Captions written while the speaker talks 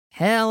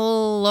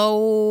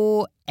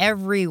Hello,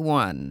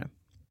 everyone.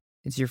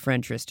 It's your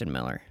friend Tristan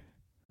Miller.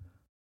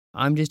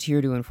 I'm just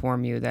here to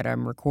inform you that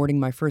I'm recording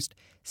my first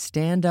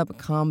stand-up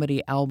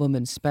comedy album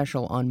and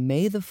special on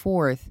May the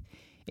 4th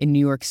in New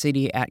York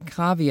City at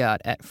Caveat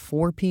at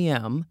 4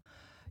 p.m.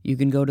 You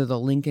can go to the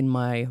link in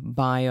my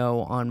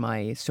bio on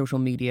my social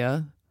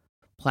media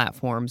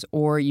platforms,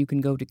 or you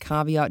can go to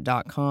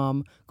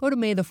caveat.com, go to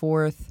May the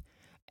 4th,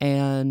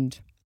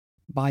 and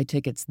buy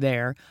tickets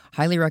there.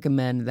 Highly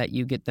recommend that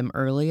you get them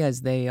early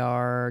as they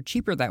are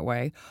cheaper that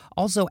way.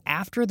 Also,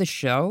 after the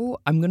show,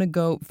 I'm going to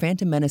go...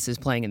 Phantom Menace is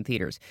playing in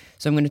theaters.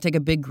 So I'm going to take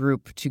a big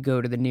group to go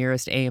to the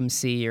nearest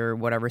AMC or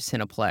whatever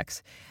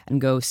Cineplex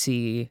and go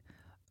see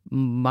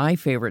my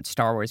favorite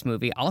Star Wars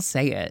movie. I'll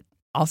say it.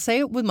 I'll say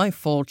it with my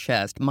full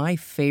chest. My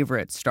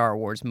favorite Star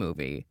Wars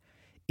movie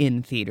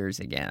in theaters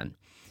again.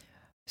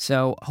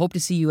 So hope to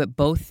see you at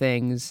both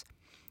things.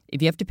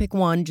 If you have to pick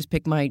one, just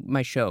pick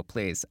my show,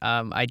 please.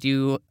 I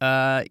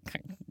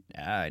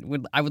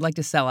would like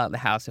to sell out the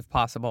house if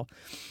possible.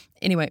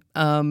 Anyway,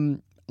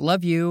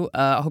 love you.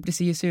 Hope to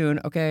see you soon.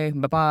 Okay,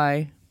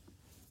 bye-bye.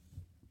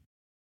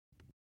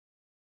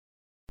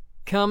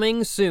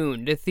 Coming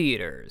soon to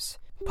theaters,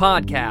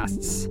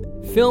 podcasts,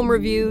 film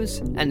reviews,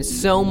 and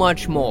so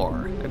much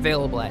more.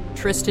 Available at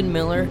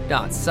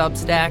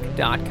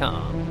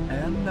tristanmiller.substack.com.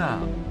 And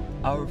now,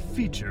 our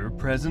feature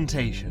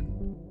presentation.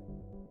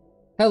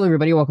 Hello,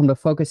 everybody. Welcome to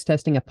Focus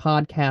Testing, a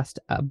podcast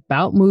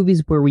about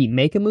movies where we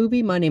make a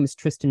movie. My name is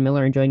Tristan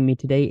Miller, and joining me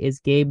today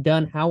is Gabe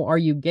Dunn. How are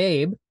you,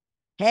 Gabe?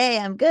 Hey,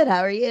 I'm good. How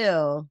are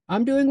you?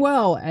 I'm doing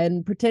well,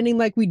 and pretending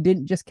like we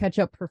didn't just catch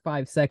up for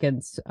 5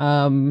 seconds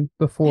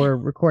before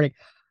recording.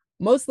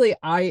 Mostly,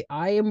 I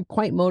am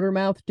quite motor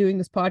mouthed doing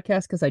this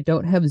podcast because I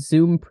don't have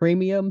Zoom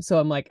Premium, so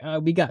I'm like,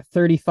 we got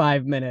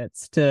 35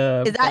 minutes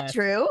to... Is that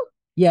true?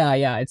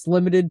 Yeah. It's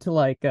limited to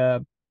like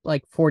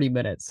 40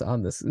 minutes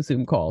on this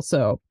Zoom call,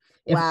 so...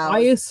 If wow.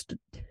 I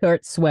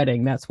start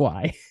sweating, that's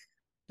why.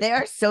 They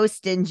are so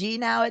stingy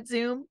now at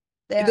Zoom.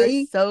 They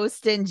are so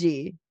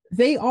stingy.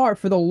 They are.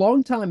 For the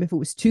long time, if it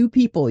was 2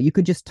 people, you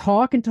could just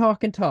talk and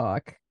talk and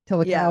talk till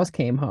the cows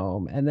came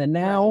home. And then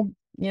now,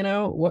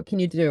 what can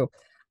you do?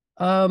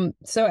 So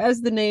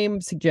as the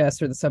name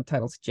suggests, or the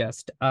subtitle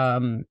suggests,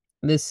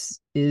 this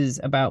is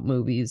about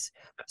movies.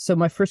 So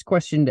my first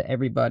question to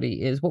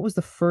everybody is, what was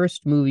the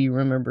first movie you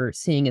remember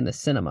seeing in the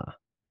cinema?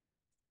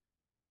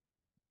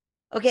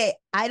 Okay,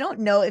 I don't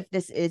know if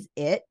this is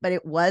it, but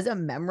it was a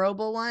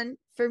memorable one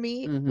for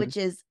me, which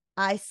is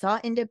I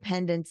saw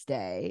Independence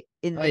Day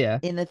in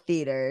the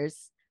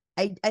theaters.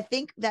 I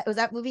think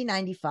that movie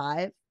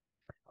 95.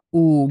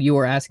 Ooh, you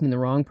were asking the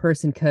wrong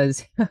person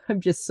because I'm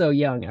just so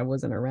young. I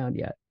wasn't around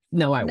yet.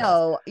 No, I wasn't.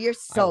 No, you're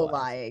so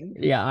lying.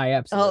 Yeah, I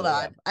absolutely Hold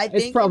on. am. I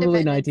think it's probably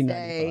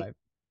Independence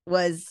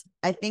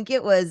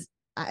 1995.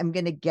 I'm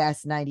going to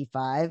guess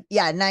 95.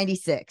 Yeah,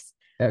 96.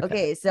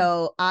 Okay,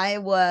 so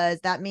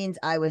that means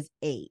I was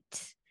 8.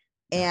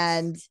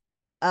 And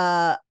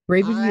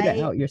brave of you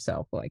to out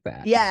yourself like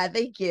that. Yeah,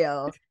 thank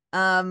you.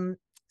 So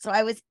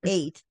I was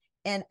 8,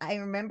 and I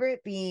remember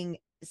it being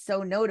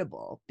so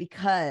notable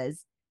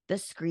because the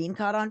screen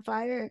caught on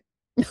fire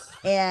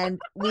and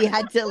we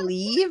had to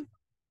leave.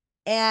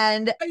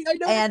 And I know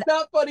it's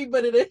not funny,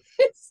 but it is.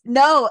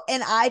 No,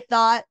 and I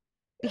thought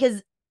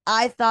it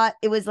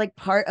was like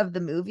part of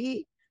the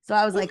movie. So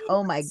I was like,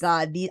 oh my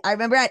God, I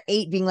remember at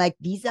 8 being like,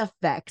 these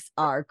effects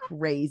are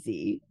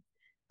crazy.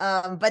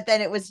 But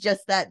then it was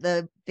just that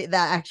the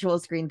actual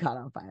screen caught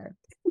on fire.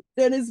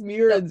 Dennis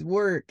Muren's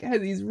work.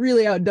 He's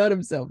really outdone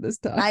himself this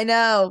time. I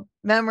know.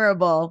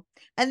 Memorable.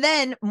 And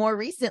then more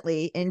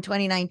recently in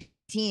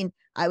 2019,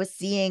 I was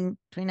seeing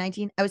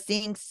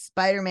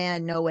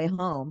Spider-Man No Way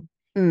Home.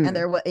 And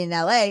there was in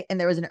LA, and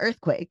there was an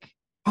earthquake.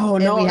 Oh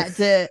no. We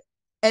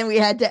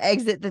had to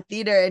exit the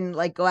theater and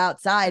like go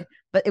outside,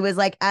 but it was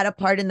like at a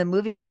part in the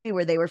movie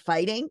where they were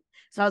fighting.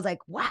 So I was like,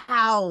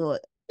 wow,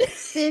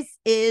 this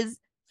is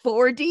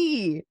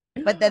 4D.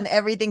 But then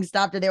everything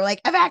stopped and they were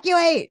like,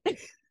 evacuate.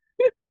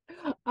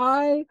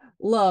 I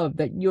love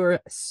that you're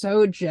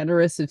so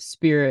generous of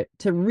spirit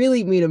to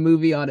really meet a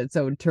movie on its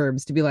own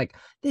terms, to be like,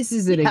 this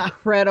is an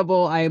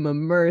incredible, I am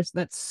immersed.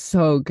 That's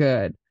so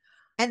good.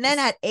 And then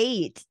at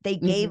 8, they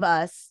gave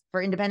us,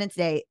 for Independence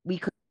Day, we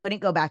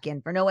couldn't go back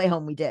in. For No Way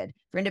Home, we did.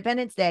 For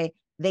Independence Day,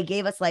 they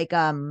gave us like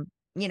a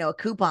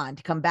coupon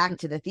to come back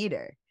to the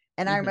theater.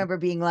 And I remember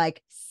being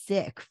like,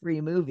 sick,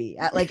 free movie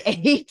at like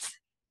 8.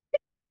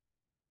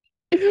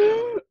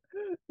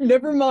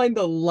 Never mind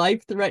the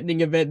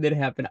life-threatening event that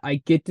happened. I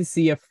get to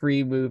see a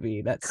free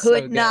movie. That's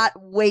could not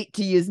wait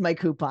to use my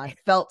coupon.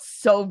 Felt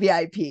so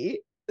VIP.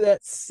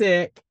 That's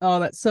sick.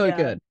 Oh, that's so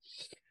good.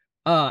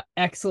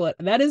 Excellent.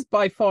 That is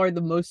by far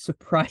the most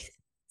surprising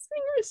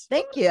response.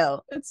 Thank you.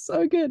 It's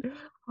so good.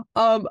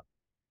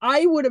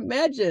 I would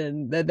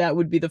imagine that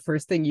would be the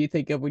first thing you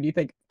think of when you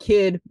think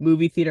kid,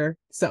 movie theater,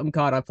 something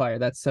caught on fire.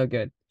 That's so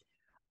good.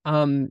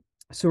 So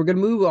we're gonna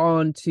move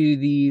on to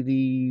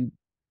the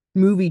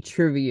movie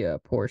trivia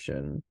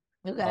portion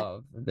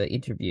of the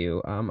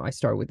interview. I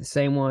start with the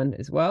same one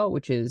as well,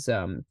 which is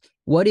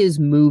what is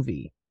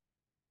movie?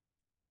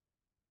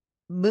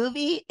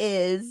 movie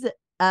is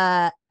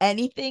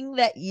anything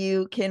that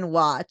you can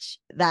watch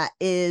that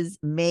is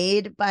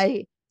made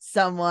by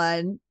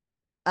someone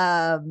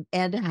and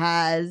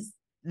has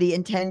the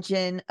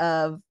intention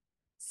of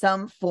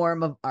some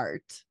form of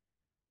art.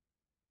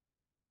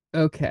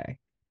 Okay.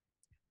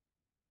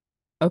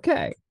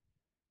 Okay.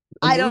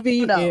 A I don't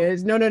movie know.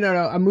 is no.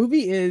 A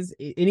movie is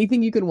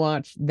anything you can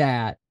watch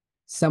that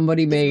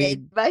somebody Is made,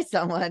 made by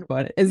someone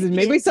but is with it the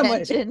made by someone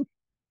intention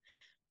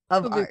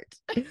of of art.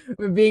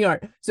 being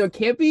art? So it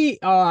can't be.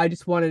 Oh, I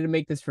just wanted to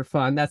make this for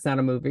fun. That's not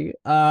a movie.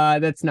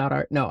 That's not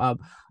art. No.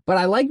 But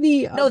I like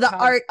the No,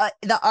 how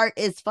the art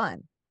is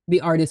fun.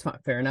 the art is fun.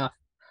 Fair enough.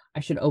 I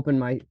should open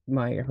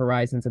my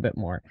horizons a bit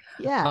more.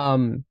 Yeah.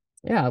 Um,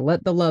 yeah,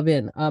 let the love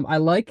in. I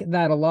like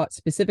that a lot.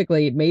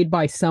 Specifically, made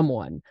by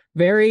someone.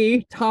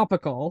 Very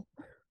topical.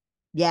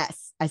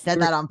 Yes, I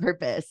said that on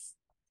purpose.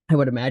 I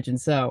would imagine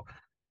so.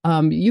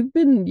 You've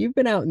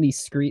been out in these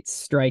streets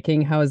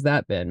striking. How has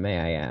that been, may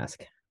I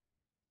ask?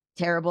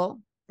 Terrible.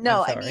 I'm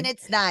No, I mean sorry.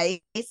 it's nice.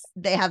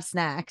 They have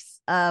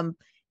snacks.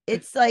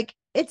 It's like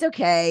it's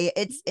okay.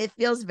 It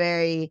feels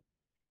very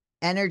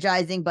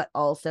energizing but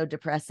also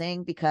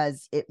depressing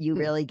because you Hmm.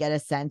 really get a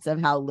sense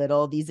of how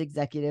little these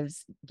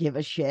executives give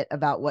a shit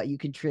about what you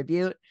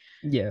contribute.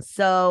 Yeah.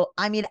 So,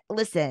 I mean,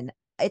 listen,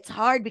 it's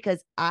hard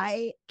because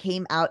I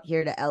came out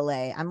here to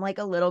LA. I'm like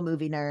a little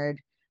movie nerd.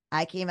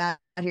 I came out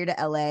here to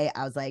LA.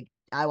 I was like,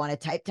 I want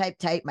to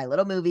type my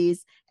little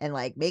movies and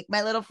like make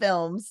my little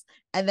films.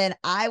 And then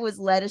I was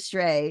led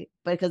astray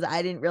because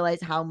I didn't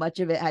realize how much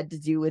of it had to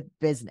do with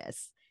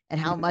business and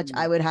how much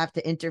I Mm, would have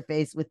to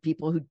interface with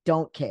people who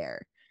don't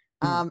care.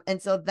 mm.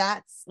 And so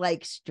that's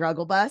like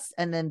struggle bus.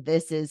 And then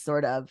this is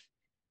sort of,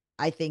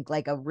 I think,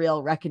 like a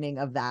real reckoning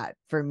of that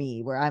for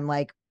me, where I'm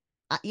like,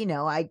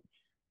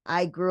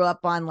 I grew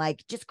up on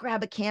like just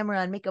grab a camera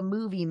and make a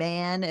movie,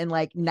 man. And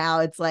like now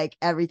it's like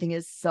everything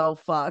is so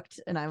fucked.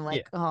 And I'm Yeah.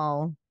 like,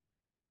 oh,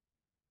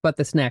 But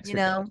the snacks you are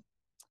good. know,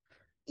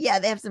 yeah,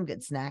 they have some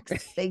good snacks.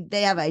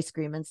 They have ice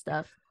cream and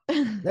stuff.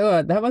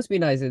 Oh, that must be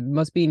nice. It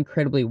must be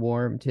incredibly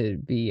warm to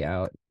be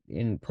out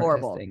in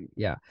Horrible. protesting.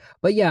 Yeah.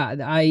 But yeah,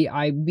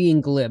 I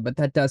being glib, but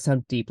that does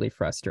sound deeply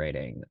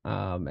frustrating.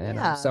 And I'm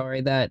Yeah,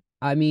 sorry that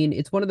I mean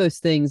it's one of those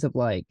things of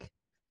like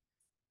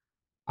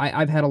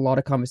I've had a lot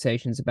of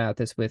conversations about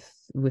this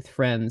with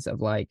friends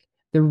of like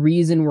the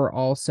reason we're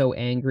all so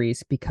angry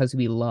is because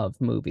we love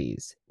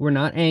movies. We're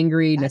not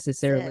angry that's it.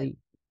 necessarily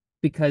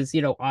because,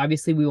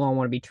 obviously we all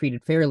want to be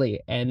treated fairly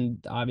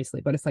and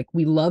obviously, but it's like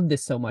we love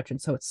this so much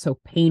and so it's so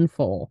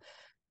painful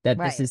that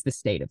this Right. is the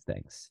state of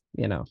things.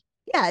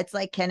 Yeah, it's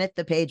like Kenneth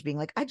the Page being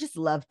like, I just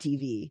love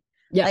TV.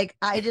 Yeah. Like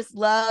I just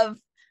love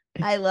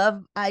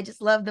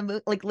the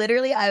movie. Like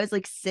literally, I was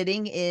like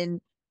sitting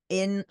in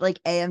like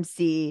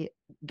AMC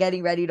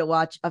getting ready to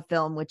watch a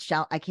film which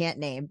I can't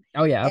name.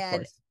 Oh yeah, of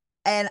And course.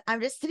 and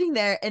I'm just sitting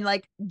there and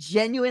like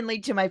genuinely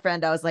to my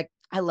friend, I was like,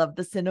 I love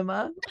the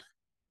cinema.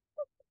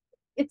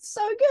 It's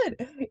so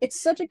good. It's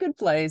such a good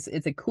place.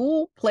 It's a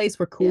cool place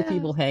where cool Yeah.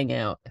 people hang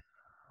out.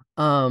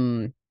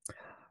 Um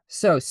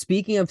So,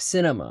 speaking of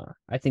cinema,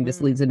 I think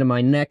this leads Mm, into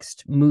my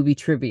next movie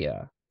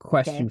trivia okay.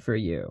 question for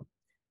you.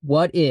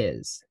 What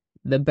is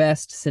the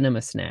best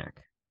cinema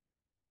snack?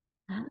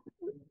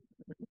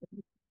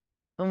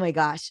 Oh my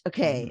gosh.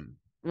 Okay. Mhm.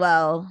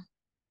 Well,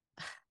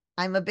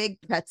 I'm a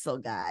big pretzel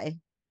guy.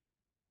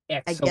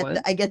 Excellent.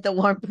 I get the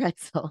warm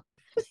pretzel.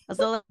 I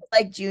also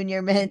like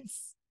junior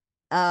mints.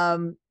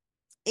 Um,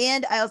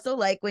 and I also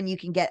like when you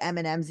can get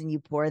M&Ms and you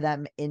pour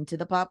them into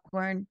the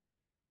popcorn.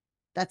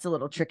 That's a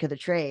little trick of the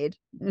trade.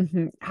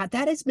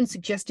 That has been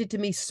suggested to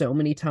me so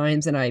many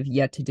times, and I've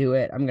yet to do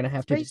it. I'm gonna It's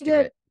have to pretty just do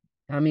good. it.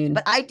 I mean,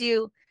 But I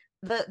do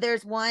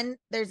there's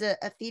a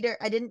theater.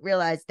 I didn't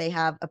realize they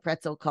have a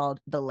pretzel called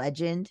The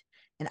Legend.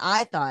 And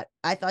I thought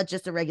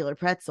just a regular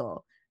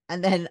pretzel.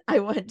 And then I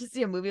went to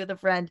see a movie with a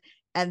friend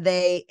and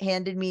they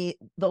handed me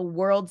the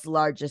world's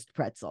largest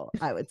pretzel,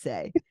 I would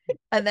say.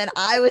 And then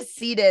I was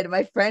seated.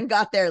 My friend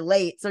got there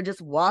late. So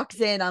just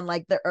walks in on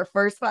like the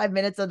first 5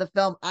 minutes of the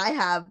film. I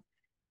have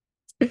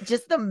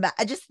just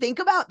think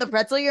about the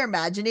pretzel you're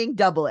imagining,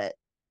 double it.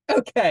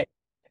 okay,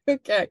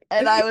 okay,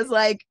 And I was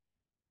like,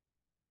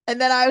 and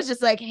then I was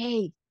just like,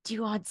 hey, do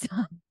you want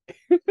some?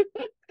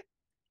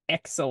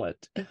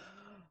 excellent.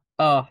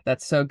 Oh,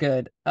 that's so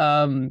good.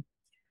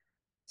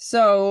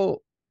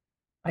 So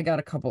I got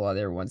a couple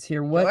other ones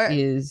here. What Sure.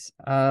 is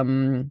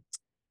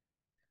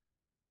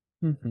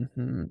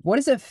what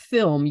is a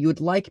film you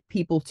would like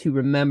people to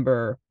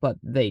remember, but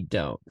they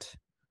don't?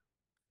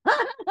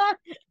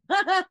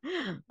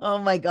 Oh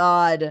my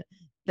God.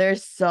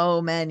 There's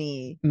so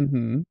many.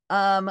 Hmm.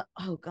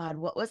 Oh God,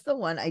 what was the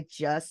one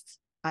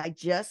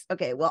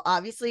okay, well,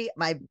 obviously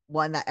my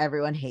one that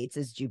everyone hates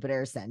is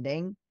Jupiter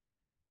Ascending.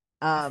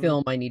 A Um,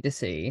 film I need to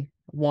see.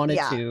 Wanted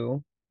yeah,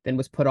 to, then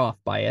was put off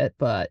by it,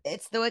 but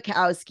it's the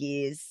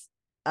Wachowskis.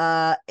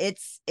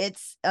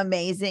 It's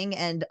amazing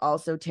and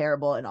also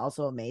terrible and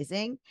also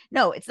amazing.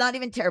 No, it's not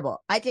even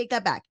terrible. I take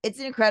that back. It's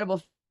an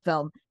incredible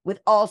film with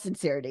all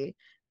sincerity.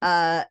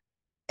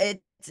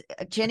 It's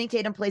Channing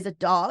Tatum plays a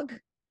dog.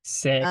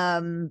 sick.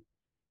 Um,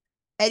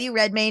 Eddie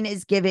Redmayne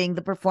is giving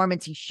the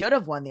performance he should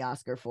have won the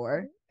Oscar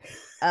for.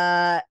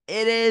 It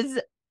is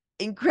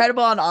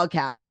incredible on all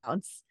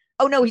counts.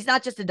 Oh no, he's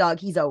not just a dog,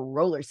 he's a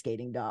roller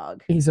skating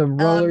dog. He's a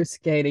roller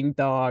skating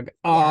dog.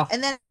 Yeah, Oh,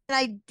 and then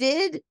I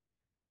did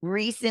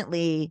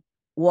recently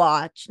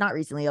watch, not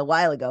recently, a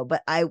while ago,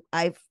 but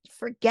I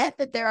forget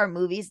that there are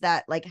movies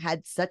that like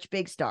had such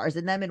big stars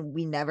in them and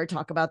we never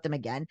talk about them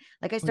again.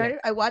 Like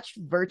I watched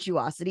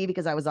Virtuosity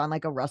because I was on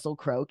like a Russell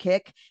Crowe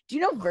kick. Do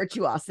you know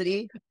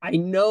Virtuosity? I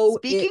know.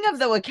 Speaking of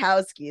the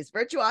Wachowskis,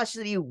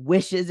 Virtuosity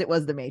wishes it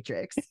was the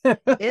Matrix.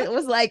 It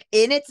was like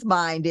in its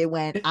mind, it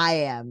went, I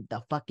am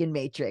the fucking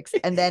Matrix.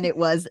 And then it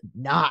was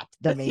not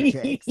the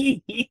Matrix.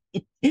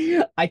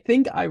 I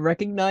think I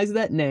recognize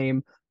that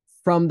name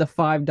from the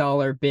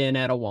 $5 bin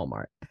at a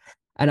Walmart.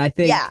 And I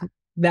think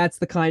that's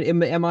the kind.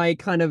 Am I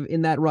kind of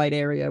in that right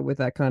area with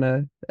that kind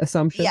of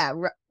assumption? Yeah,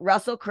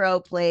 Russell Crowe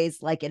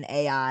plays like an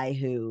AI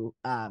who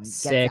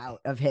gets out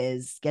of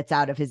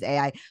his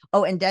AI.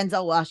 Oh, and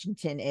Denzel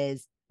Washington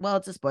is, well,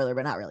 it's a spoiler,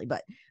 but not really.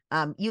 But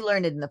you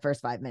learned it in the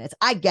first 5 minutes.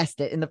 I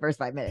guessed it in the first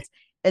 5 minutes.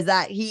 Is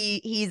that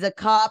he's a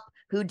cop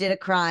who did a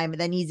crime,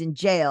 and then he's in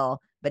jail,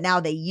 but now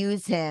they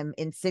use him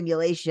in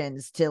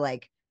simulations to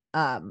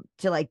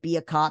be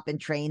a cop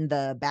and train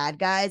the bad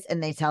guys,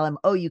 and they tell him,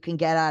 oh, you can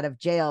get out of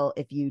jail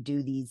if you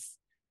do these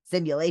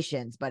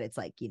simulations, but it's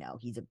like,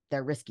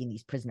 they're risking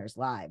these prisoners'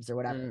 lives or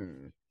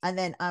whatever. And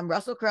then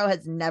Russell Crowe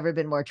has never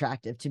been more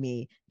attractive to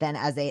me than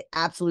as a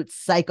absolute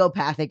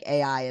psychopathic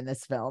AI in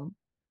this film.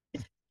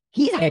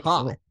 He's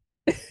Excellent.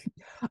 hot.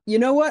 You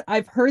know what?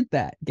 I've heard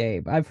that,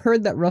 Gabe. I've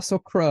heard that Russell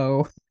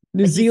Crowe,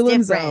 New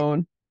Zealand's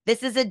own.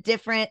 This is a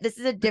different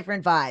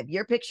vibe.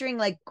 You're picturing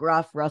like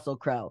gruff Russell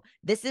Crowe.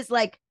 This is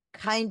like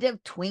kind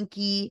of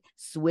twinky,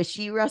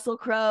 swishy Russell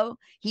Crowe.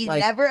 He's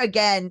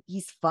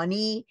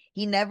funny.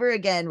 He never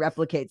again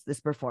replicates this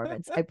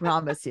performance. I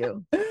promise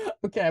you.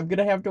 Okay, I'm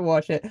gonna have to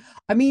watch it.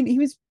 I mean,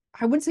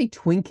 I wouldn't say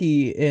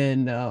twinky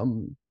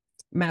in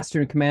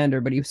Master and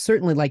Commander, but he was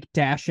certainly like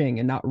dashing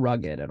and not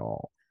rugged at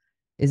all.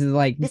 Is it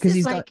like because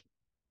he's like,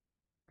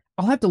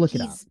 I'll have to look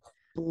it up. He's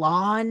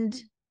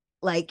blonde,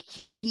 like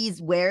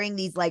he's wearing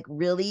these like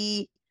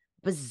really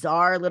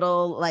bizarre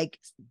little like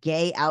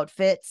gay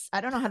outfits.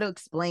 I don't know how to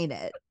explain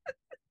it.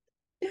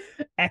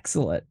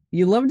 Excellent.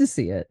 You love to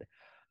see it.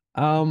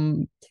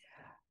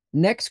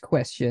 Next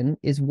question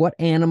is, what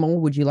animal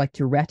would you like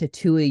to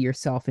ratatouille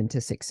yourself into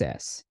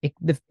success?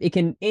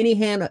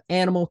 Any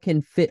animal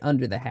can fit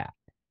under the hat.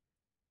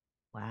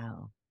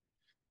 Wow.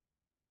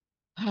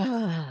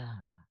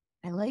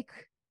 I like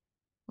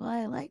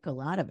a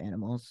lot of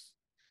animals.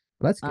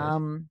 That's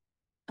good.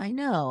 I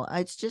know.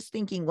 I was just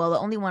thinking, well, the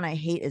only one I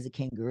hate is a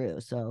kangaroo.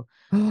 So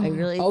I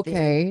really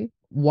okay.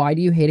 Why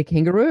do you hate a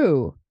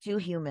kangaroo? Too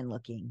human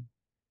looking.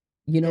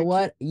 You know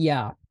what?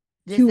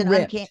 Too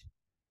ripped.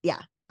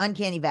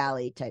 Uncanny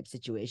valley type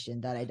situation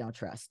that I don't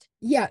trust.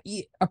 Yeah,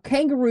 a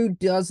kangaroo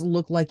does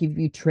look like if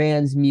you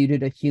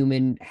transmuted a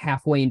human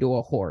halfway into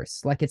a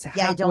horse. Like it's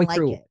halfway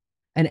through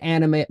an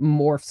animate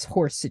morphs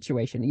horse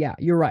situation. Yeah,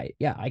 you're right.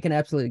 Yeah, I can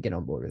absolutely get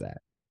on board with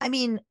that. I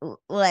mean,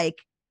 like,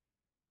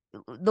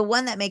 the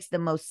one that makes the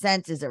most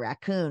sense is a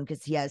raccoon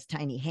because he has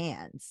tiny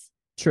hands.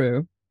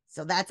 True.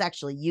 So that's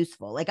actually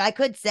useful. Like I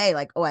could say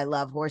like, oh, I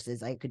love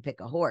horses. I could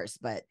pick a horse,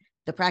 but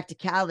the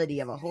practicality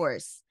of a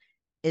horse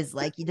is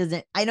like,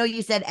 I know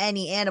you said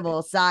any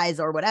animal size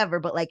or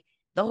whatever, but like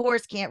the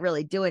horse can't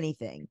really do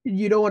anything.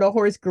 You don't want a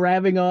horse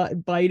biting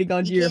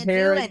onto your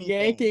hair and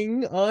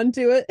yanking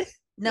onto it?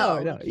 No,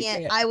 you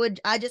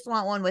can't. I just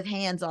want one with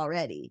hands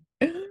already.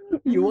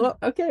 You want?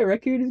 Okay,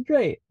 raccoon is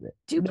great.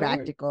 Too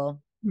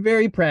practical.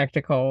 Very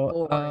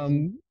practical.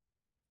 Boring.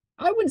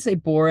 I wouldn't say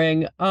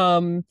boring.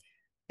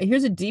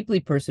 Here's a deeply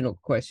personal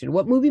question.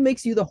 What movie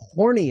makes you the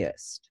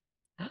horniest?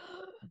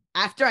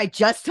 After I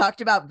just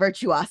talked about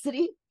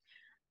Virtuosity?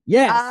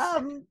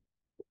 Yes.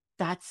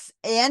 That's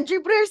Andrew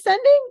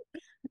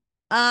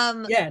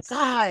Sending? Yes.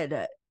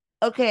 God.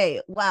 Okay.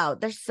 Wow.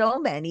 There's so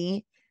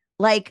many.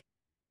 Like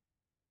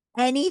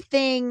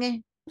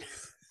anything.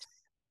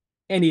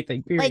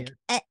 Anything, period.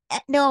 Like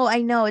no,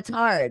 I know it's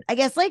hard. I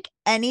guess like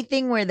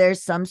anything where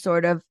there's some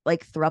sort of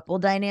like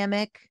throuple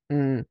dynamic,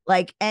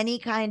 like any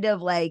kind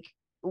of like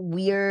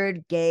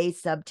weird gay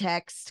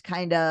subtext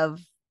kind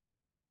of.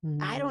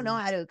 I don't know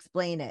how to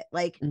explain it.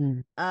 Like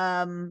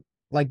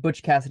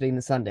Butch Cassidy and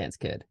the Sundance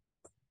Kid.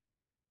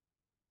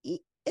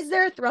 Is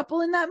there a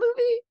throuple in that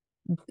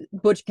movie?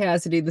 Butch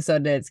Cassidy, the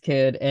Sundance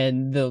Kid,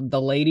 and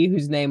the lady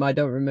whose name I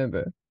don't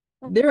remember.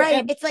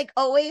 Right. It's like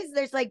always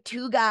there's like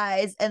two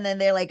guys and then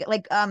they're like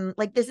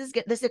this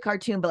is a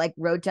cartoon, but like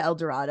Road to El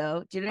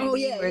Dorado. Do you know what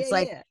I mean? Where it's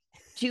like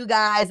two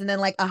guys and then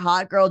like a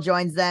hot girl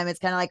joins them. It's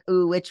kind of like,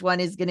 ooh, which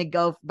one is gonna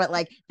go? But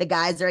like the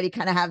guys already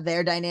kind of have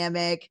their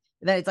dynamic.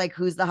 And then it's like,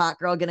 who's the hot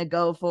girl gonna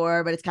go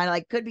for? But it's kind of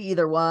like could be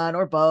either one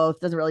or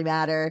both. Doesn't really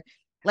matter.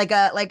 Like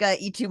a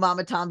E2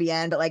 Mama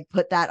Tambien, but like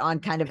put that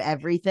on kind of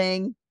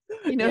everything.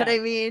 You know what I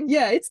mean?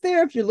 Yeah, it's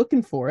there if you're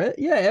looking for it.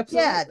 Yeah,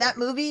 absolutely. Yeah, that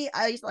movie,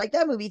 I used to like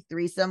that movie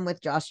Threesome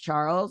with Josh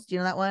Charles. Do you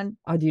know that one?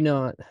 I do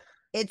not.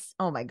 It's,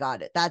 oh my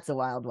God, that's a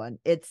wild one.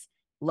 It's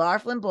Lara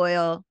Flynn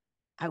Boyle,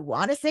 I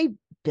want to say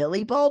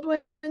Billy Baldwin,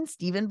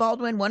 Stephen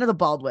Baldwin, one of the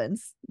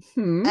Baldwins,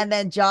 and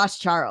then Josh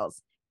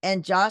Charles.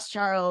 And Josh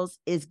Charles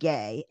is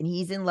gay, and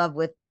he's in love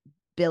with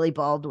Billy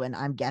Baldwin,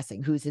 I'm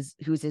guessing, who's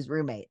his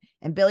roommate.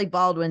 And Billy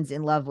Baldwin's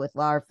in love with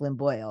Lara Flynn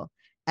Boyle.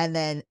 And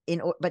then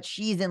but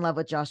she's in love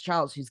with Josh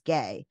Charles, who's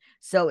gay.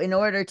 So in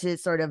order to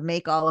sort of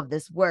make all of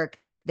this work,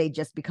 they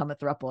just become a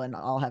throuple and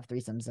all have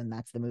threesomes, and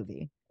that's the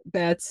movie.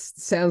 That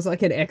sounds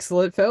like an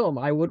excellent film.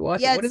 I would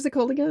watch it. What is it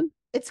called again?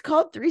 It's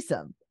called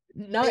Threesome.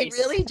 Nice. They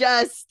really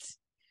just,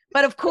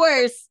 but of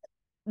course,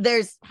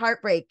 there's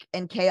heartbreak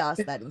and chaos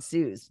that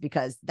ensues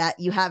because that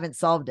you haven't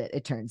solved it,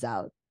 it turns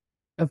out.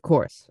 Of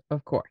course.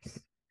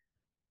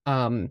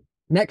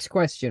 Next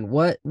question.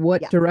 What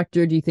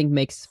director do you think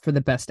makes for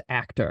the best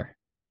actor?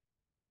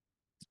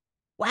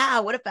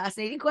 Wow, what a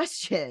fascinating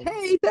question.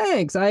 Hey,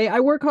 thanks. I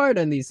work hard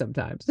on these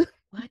sometimes.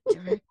 What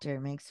director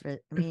makes for,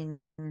 I mean,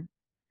 I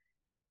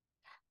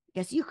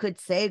guess you could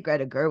say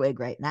Greta Gerwig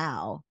right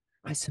now.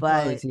 I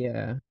suppose,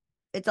 yeah.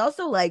 It's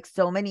also like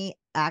so many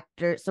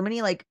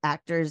like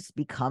actors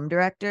become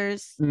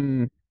directors.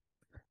 So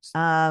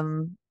I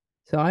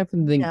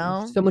think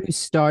someone who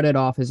started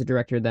off as a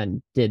director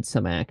then did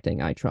some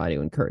acting. I try to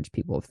encourage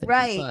people to think.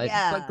 Right,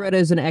 but Greta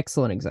is an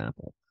excellent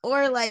example.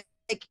 Or like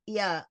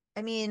yeah,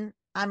 I mean,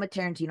 I'm a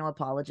Tarantino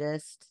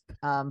apologist,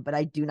 but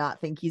I do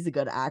not think he's a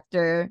good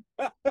actor.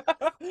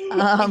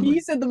 He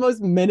said the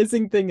most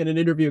menacing thing in an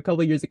interview a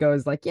couple of years ago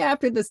is like, yeah,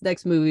 after this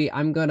next movie,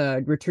 I'm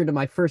gonna return to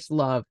my first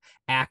love,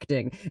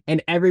 acting.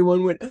 And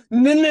everyone went,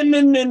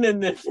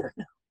 no.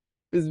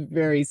 It was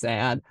very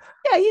sad.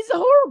 Yeah, he's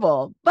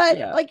horrible. But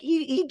like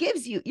he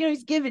gives you,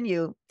 he's giving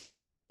you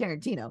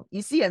Tarantino.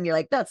 You see him, you're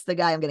like, that's the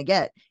guy I'm gonna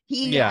get.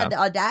 He had the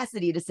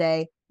audacity to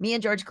say, me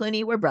and George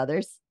Clooney, we're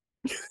brothers.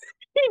 He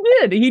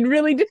did. He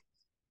really did.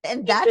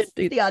 And that's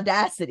the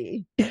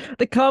audacity.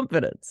 The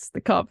confidence.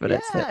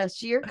 Yeah,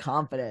 sheer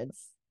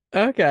confidence.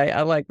 Okay,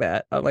 I like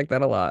that. I like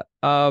that a lot.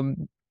 All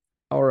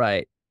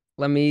right.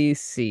 Let me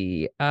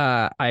see.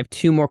 I have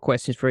two more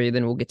questions for you,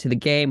 then we'll get to the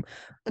game.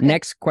 Okay.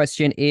 Next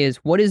question is,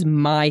 what is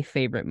my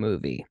favorite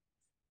movie?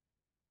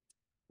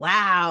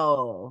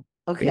 Wow.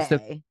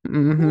 Okay.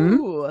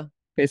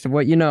 Based on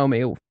what you know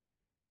me.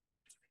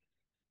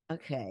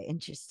 Okay,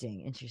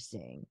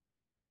 interesting.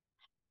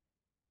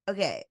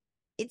 Okay,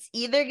 it's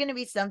either going to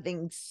be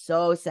something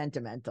so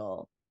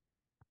sentimental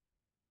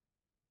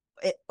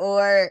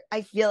or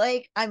I feel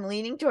like I'm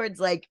leaning towards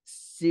like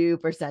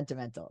super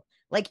sentimental.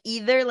 Like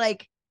either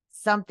like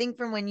something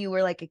from when you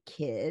were like a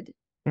kid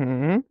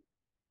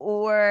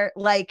or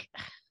like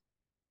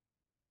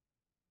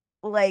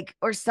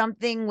or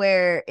something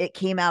where it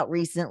came out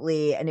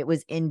recently and it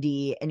was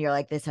indie and you're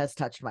like, this has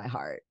touched my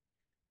heart.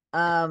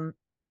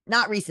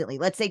 Not recently,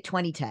 let's say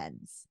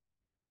 2010s.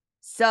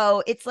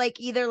 So it's like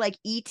either like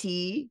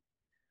E.T.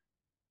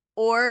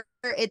 or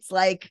it's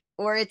like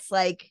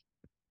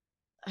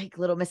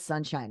Little Miss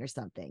Sunshine or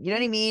something. You know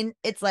what I mean?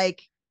 It's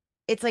like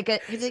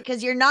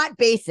because you're not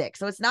basic,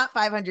 so it's not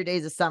 500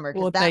 Days of Summer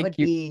because that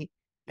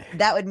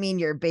would mean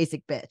you're a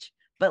basic bitch.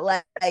 But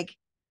like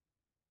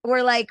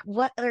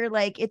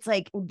it's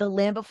like The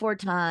Land Before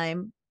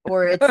Time,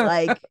 or it's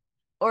like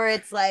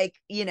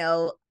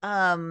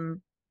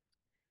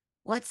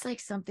what's like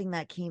something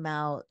that came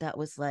out that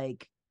was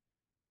like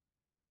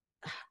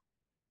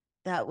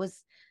that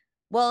was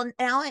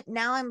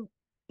that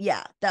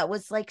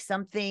was like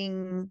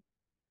something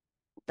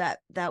that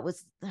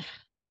was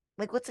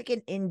like, what's like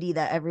an indie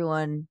that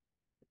everyone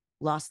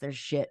lost their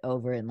shit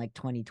over in like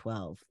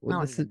 2012? I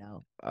don't even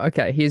know.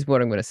 Okay, here's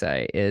what I'm going to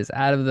say is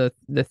out of the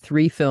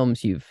three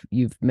films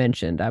you've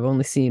mentioned, I've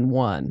only seen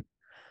one.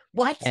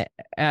 What?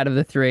 Out of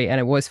the three, and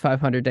it was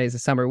 500 Days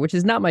of Summer, which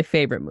is not my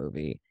favorite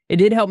movie. It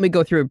did help me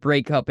go through a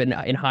breakup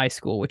in high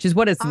school, which is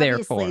what it's there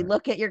for.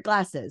 Look at your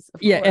glasses.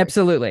 Yeah, course.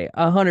 Absolutely.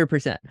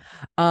 100%.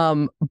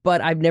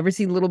 But I've never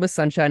seen Little Miss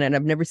Sunshine and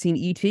I've never seen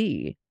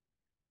E.T.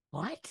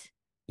 What?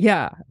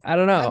 Yeah, I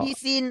don't know. Have you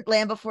seen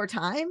Land Before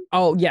Time?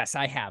 Oh, yes,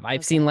 I have.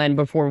 I've seen Land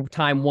Before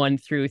Time 1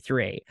 through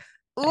 3.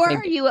 Or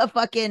are you a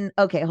fucking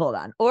hold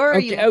on. Or are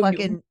you a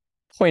fucking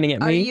pointing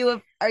at me?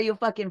 Are you a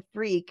fucking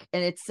freak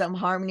and it's some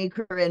Harmony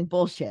Korine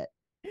bullshit?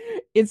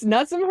 It's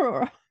not some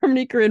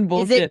Harmony Korine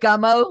bullshit. Is it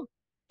Gummo?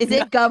 Is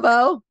it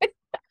Gummo?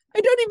 I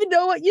don't even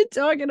know what you're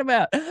talking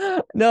about.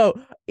 No,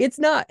 it's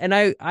not. And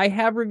I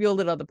have revealed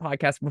it on the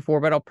podcast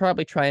before, but I'll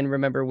probably try and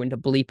remember when to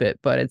bleep it.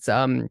 But it's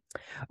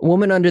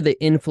Woman Under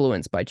the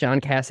Influence by John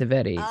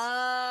Cassavetes.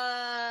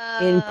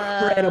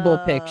 Incredible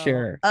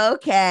picture.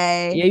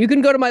 Okay. Yeah, you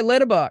can go to my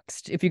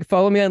Letterboxd. If you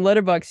follow me on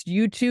Letterboxd,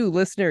 you too,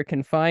 listener,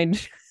 can find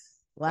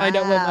out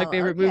what my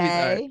favorite movies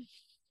are.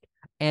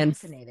 And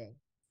fascinating.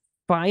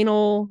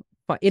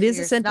 It is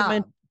a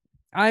sentiment.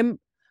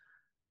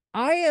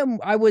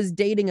 I was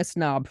dating a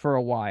snob for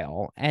a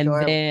while, and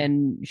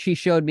then she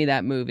showed me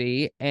that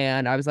movie,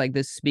 and I was like,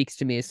 this speaks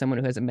to me as someone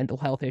who has a mental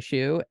health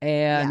issue,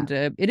 and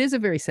it is a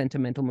very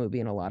sentimental movie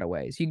in a lot of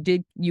ways.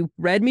 You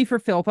read me for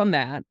filth on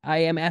that. I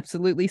am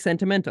absolutely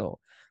sentimental.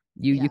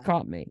 You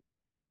caught me.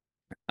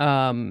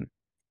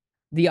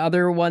 The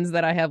other ones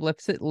that I have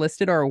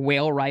listed are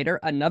Whale Rider,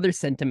 another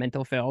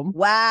sentimental film,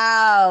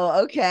 Wow.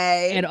 and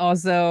Okay.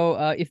 also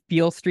If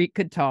Beale Street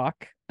Could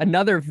Talk,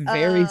 another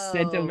very Oh,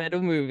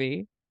 sentimental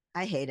movie.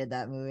 I hated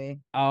that movie.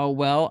 Oh,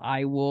 well,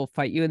 I will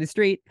fight you in the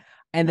street.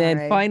 And All then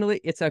right.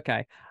 finally, it's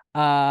okay.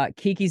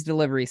 Kiki's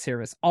Delivery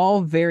Service,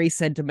 all very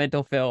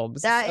sentimental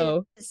films. That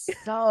So is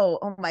so,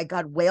 oh my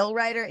God, Whale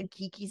Rider and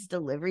Kiki's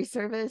Delivery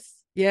Service.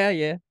 yeah,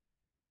 yeah.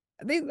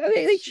 They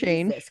Jesus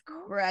change.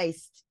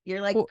 Christ.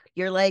 Well,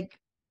 You're like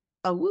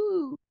a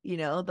woo,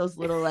 those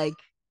little like,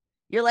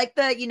 you're like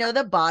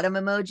the bottom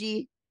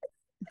emoji.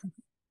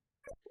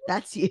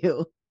 That's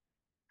you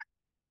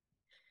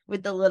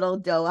with the little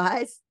doe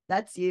eyes.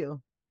 That's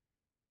you.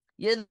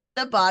 You're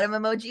the bottom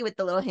emoji with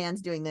the little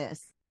hands doing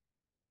this.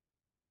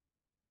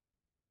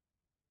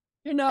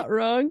 you're not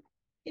wrong.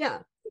 Yeah.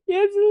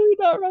 You're absolutely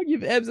not wrong.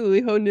 You've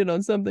absolutely honed in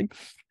on something.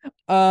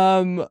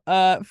 Um,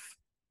 uh,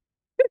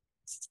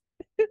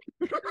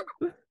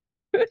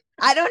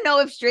 I don't know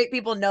if straight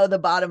people know the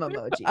bottom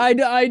emoji.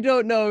 I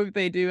don't know if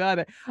they do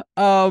either.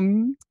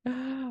 Um,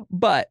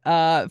 but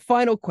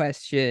final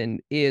question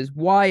is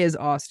why is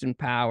Austin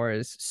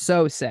Powers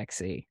so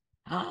sexy?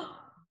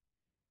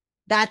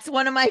 That's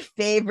one of my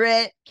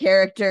favorite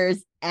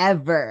characters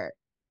ever.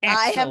 I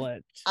have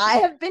Excellent. I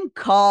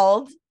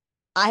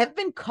have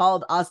been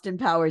called Austin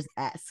Powers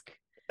esque.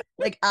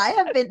 Like I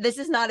have been. This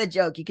is not a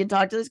joke. You can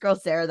talk to this girl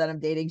Sarah that I'm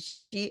dating.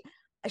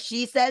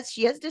 She says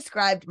she has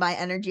described my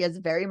energy as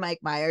very Mike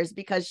Myers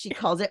because she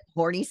calls it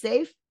horny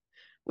safe,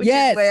 which is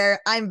Yes.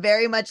 where I'm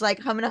very much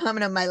like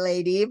humana my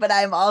lady, but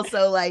I'm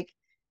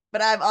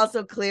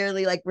also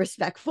clearly like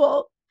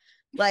respectful.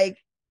 Like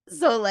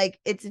so like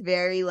it's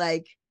very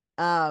like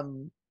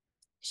um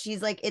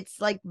she's like it's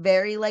like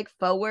very like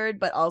forward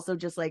but also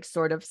just like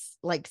sort of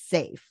like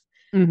safe.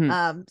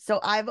 Hmm. So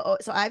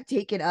I've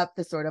taken up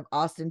the sort of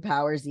Austin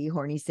Powersy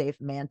horny safe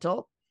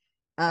mantle.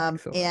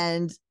 Excellent.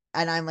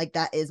 And I'm like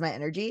that is my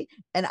energy,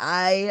 and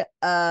I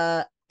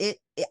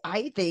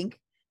think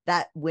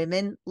that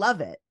women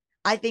love it.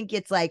 I think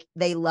it's like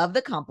they love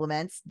the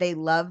compliments, they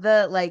love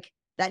the like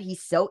that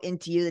he's so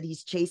into you that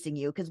he's chasing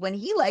you, because when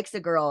he likes a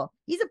girl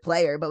he's a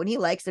player, but when he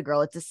likes a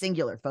girl it's a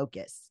singular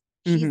focus.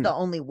 She's Hmm. the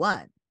only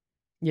one.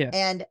 Yeah,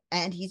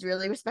 And he's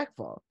really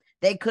respectful.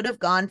 They could have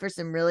gone for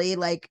some really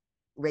like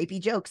rapey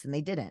jokes and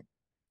they didn't.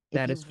 If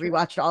that is you've true.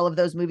 rewatched all of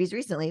those movies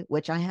recently,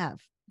 which I have,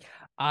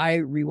 I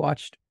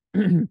rewatched,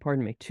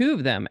 pardon me, two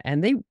of them,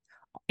 and they,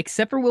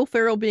 except for Will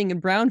Ferrell being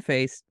in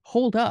brownface,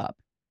 hold up.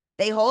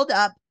 they hold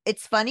up.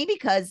 It's funny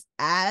because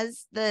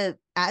as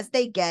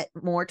they get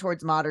more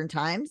towards modern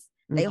times,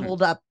 they Hmm.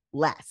 hold up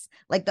less.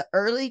 Like the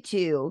early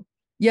two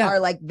Yeah. are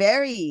like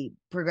very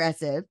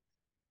progressive.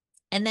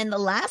 And then the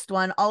last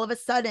one, all of a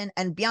sudden,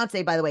 and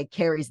Beyonce, by the way,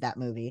 carries that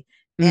movie.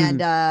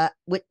 Mm.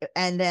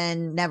 And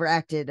then never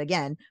acted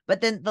again.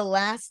 But then the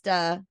last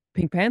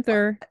Pink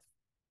Panther.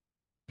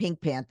 Pink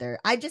Panther.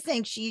 I just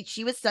think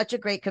she was such a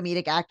great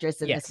comedic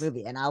actress in this Yes.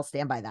 movie, and I'll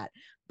stand by that.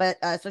 But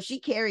so she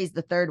carries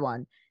the third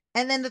one,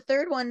 and then the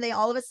third one, they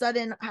all of a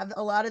sudden have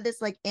a lot of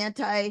this like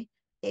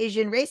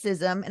anti-Asian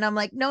racism, and I'm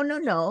like, no, no,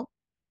 no.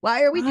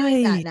 Why are we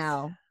doing that Right.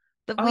 now?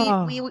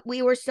 Oh,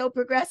 We were so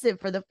progressive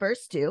for the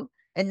first two,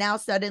 and now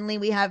suddenly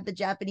we have the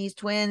Japanese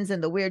twins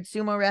and the weird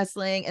sumo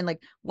wrestling, and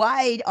like,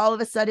 why all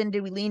of a sudden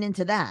did we lean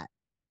into that?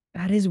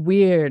 that is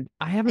weird.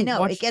 I I haven't know it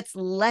watched. gets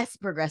less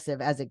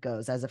progressive as it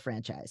goes as a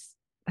franchise.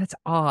 That's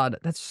odd.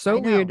 That's so I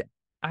weird. know.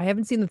 I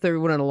haven't seen the third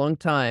one in a long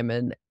time,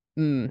 and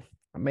mm,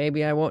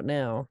 maybe I won't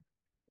now.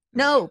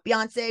 No,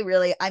 Beyonce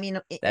really. I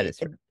mean, That is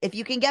true. if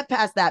you can get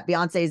past that,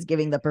 Beyonce is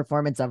giving the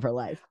performance of her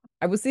life.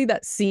 I will see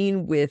that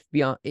scene with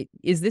Beyonce.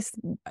 Is this?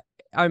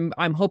 I'm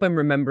hope I'm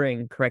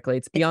remembering correctly.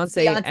 It's It's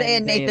Beyonce Beyonce and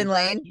and Nathan then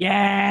Lane.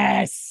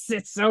 yes,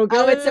 it's so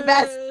Oh, it's the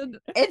best. good.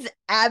 It's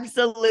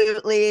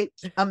absolutely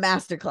a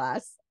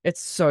masterclass. It's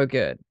so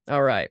good.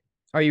 All right.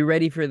 Are you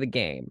ready for the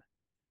game?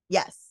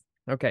 Yes.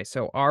 Okay,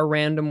 so our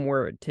random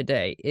word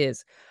today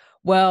is,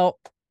 well,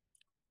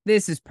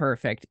 this is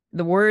perfect.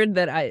 The word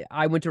that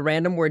I went to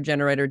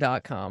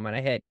randomwordgenerator.com and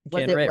I hit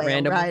Was it generate Whale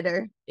random.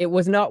 Rider? It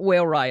was not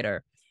whale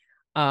rider.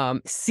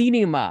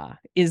 Cinema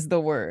is the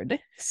word.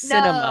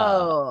 Cinema.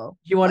 No.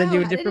 Do you want to Wow, do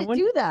a how did different it one?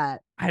 do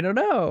that? I don't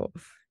know. Do a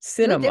different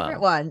Cinema.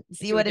 one.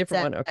 See Do a what it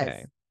different says. one.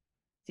 Okay.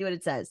 See what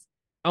it says.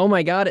 Oh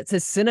my God, it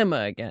says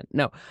cinema again.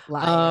 No.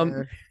 Um,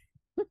 Liar.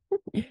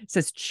 it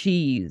says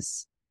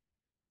cheese.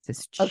 It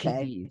says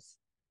Okay. cheese.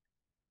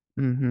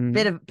 Mm-hmm.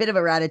 Bit of a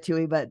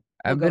ratatouille, but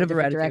A we'll go bit a of a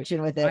different ratatouille.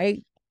 direction with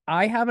it.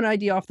 I have an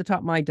idea off the top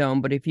of my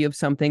dome, but if you have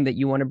something that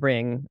you want to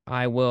bring,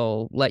 I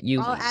will let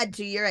you I'll lead. add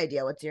to your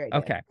idea. What's your idea?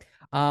 Okay.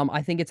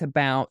 I think it's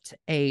about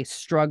a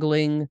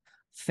struggling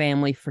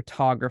family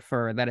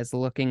photographer that is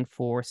looking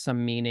for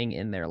some meaning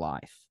in their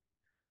life.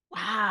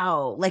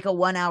 Wow, like a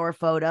 1 hour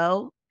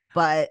photo,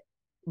 but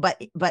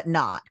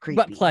not But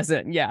creepy.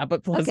 pleasant, yeah,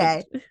 but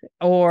pleasant. Okay.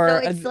 So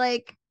Or it's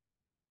like,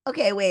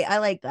 okay, wait, I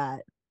like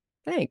that.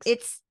 thanks.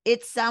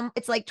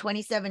 It's like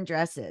 27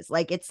 dresses.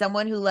 Like it's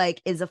someone who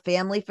like is a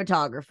family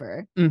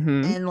photographer,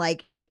 Mm-hmm. and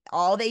like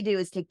all they do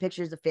is take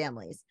pictures of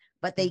families.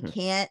 but they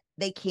can't,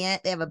 they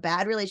have a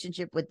bad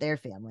relationship with their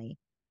family,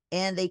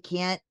 and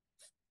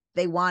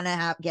they want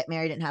to get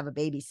married and have a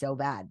baby so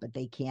bad, but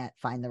they can't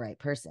find the right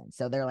person.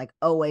 So they're like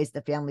always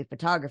the family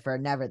photographer,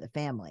 never the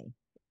family.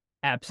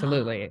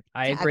 Absolutely.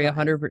 I agree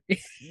Tagline.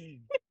 100%.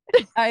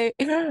 I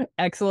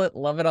excellent.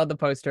 Love it on the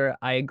poster.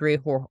 I agree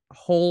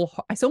I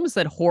almost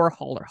said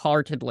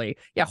wholeheartedly.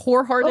 Yeah, Well,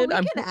 wholehearted. we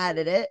I'm can add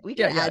it. We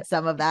yeah, can yeah. add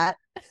some of that.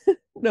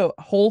 No,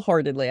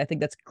 wholeheartedly. I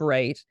think that's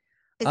great.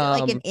 Is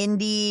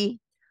it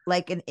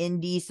like an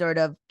indie sort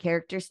of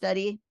character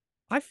study?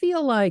 I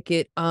feel like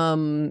it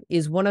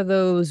is one of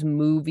those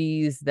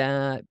movies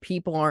that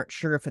people aren't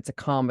sure if it's a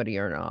comedy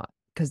or not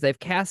because they've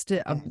cast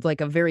it Okay.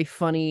 like a very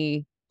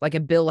funny, like a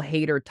Bill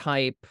Hader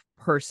type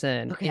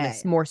person in a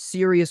Okay. more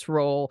serious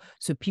role,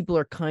 so people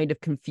are kind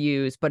of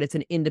confused, but it's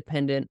an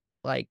independent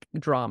like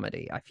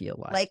dramedy, I feel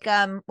like.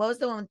 Like what was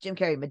the one with Jim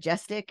Carrey?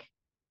 Majestic?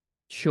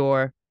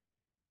 Sure.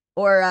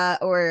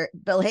 Or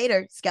Bill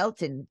Hader,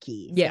 Skeleton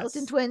Key.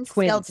 Skeleton Yes. Twins, Twins,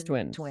 Skeleton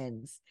twins,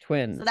 Twins. So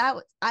twins. that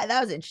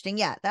was interesting.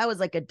 Yeah, that was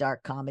like a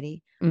dark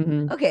comedy.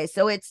 Hmm. Okay,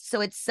 so it's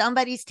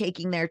somebody's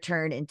taking their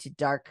turn into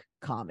dark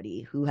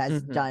comedy who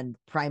has Hmm. done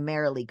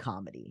primarily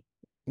comedy.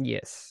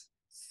 Yes.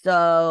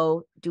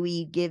 So do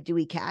we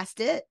cast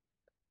it?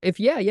 If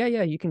yeah, yeah,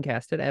 yeah, you can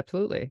cast it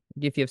absolutely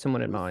if you have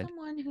someone in Who's mind.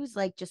 someone who's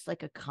like just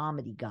like a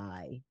comedy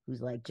guy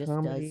who's like just does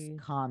Comedy,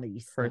 comedy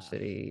stuff,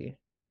 diversity.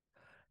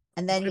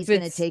 and then What if he's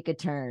gonna it's take a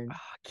turn.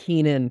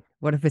 Keenan?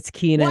 What if it's Why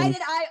Keenan?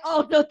 did I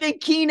also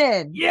think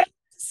Keenan? Yes.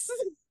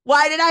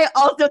 Why did I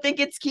also think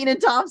it's Keenan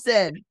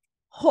Thompson?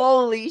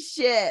 Holy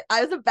shit.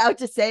 I was about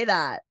to say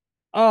that.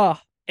 Oh,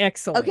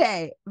 excellent.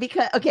 Okay.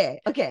 Because,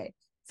 okay.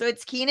 So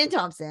it's Keenan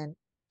Thompson.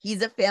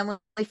 He's a family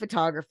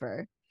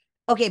photographer.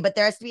 Okay. But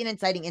there has to be an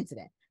inciting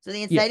incident. So the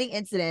Yeah, inciting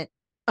incident,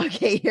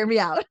 okay, hear me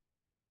out.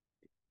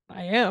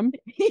 I am.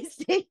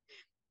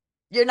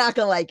 You're not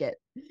going to like it.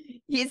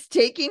 He's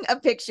taking a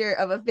picture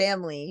of a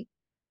family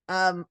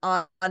on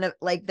a,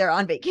 like they're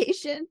on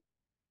vacation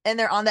and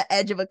they're on the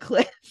edge of a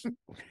cliff.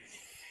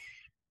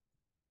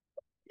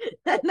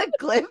 And the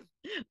cliff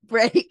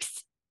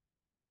breaks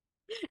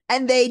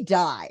and they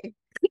die.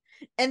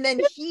 And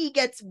then he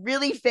gets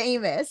really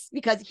famous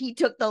because he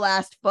took the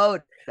last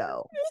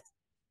photo.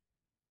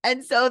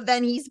 And so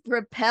then he's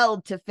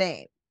propelled to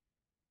fame.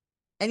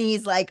 And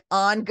he's like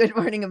on Good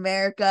Morning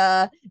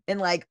America and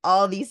like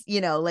all these,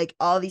 like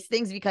all these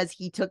things because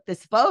he took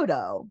this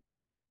photo.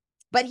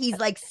 But he's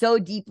like so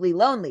deeply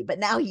lonely, but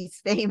now he's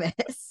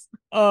famous.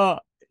 Uh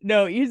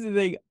no, here's the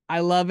thing. I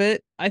love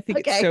it. I think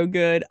it's Okay. so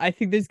good. I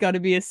think there's got to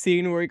be a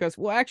scene where he goes,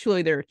 "Well,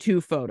 actually, there are two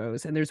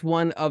photos, and there's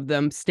one of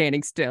them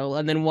standing still,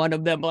 and then one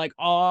of them like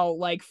all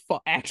like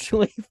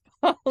actually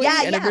falling,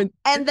 Yeah, and yeah. everyone."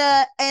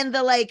 And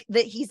the like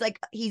that he's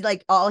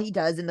like all he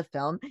does in the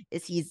film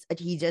is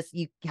he just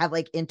you have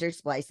like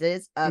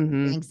intersplices of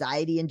Hmm.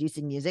 anxiety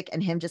inducing music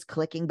and him just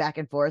clicking back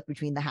and forth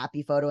between the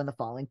happy photo and the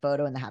falling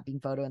photo and the happy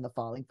photo and the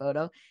falling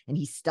photo, and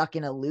he's stuck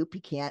in a loop.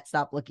 He can't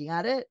stop looking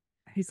at it.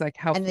 He's like,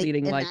 "How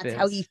fleeting And life that's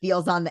how he is."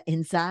 feels on the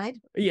inside.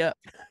 Yeah.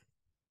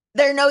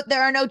 There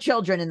are no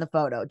children in the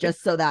photo,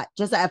 just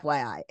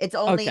FYI. It's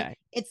only Okay.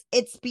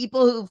 it's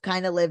people who've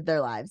kind of lived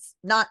their lives,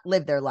 not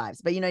lived their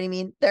lives, but you know what I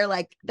mean? They're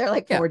like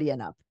Yeah. 40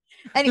 and up.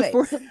 The Anyway,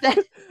 four. so then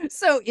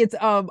So it's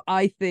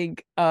I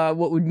think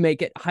what would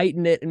make it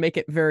heighten it and make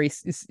it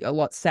a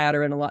lot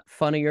sadder and a lot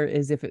funnier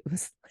is if it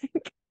was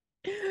like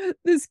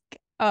this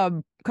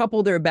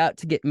couple, they're about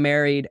to get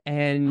married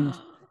and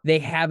they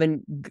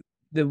haven't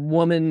the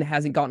woman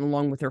hasn't gotten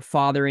along with her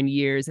father in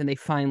years and they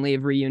finally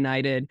have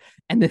reunited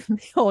and then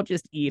they all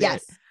just eat it.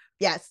 yes,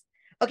 yes.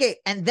 Okay,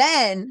 and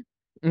then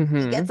he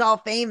Hmm. gets all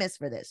famous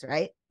for this,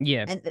 right?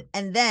 Yeah.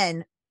 And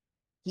then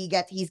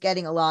he's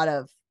getting a lot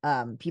of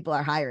people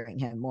are hiring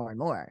him more and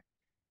more.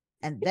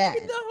 And then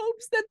In the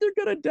hopes that they're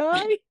gonna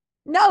die.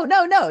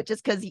 no,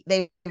 just because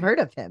they've heard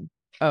of him.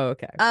 Oh,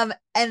 okay.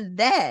 And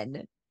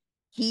then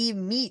he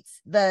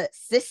meets the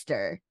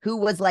sister who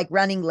was like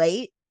running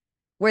late,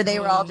 where they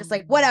were all just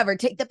like, whatever,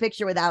 take the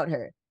picture without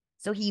her.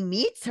 So he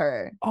meets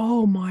her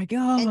Oh my and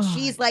god.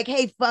 she's like,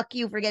 hey, fuck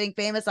you for getting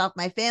famous off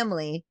my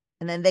family.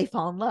 And then they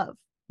fall in love.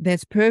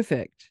 That's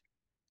perfect.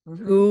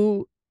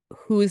 Mhm.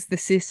 Who is the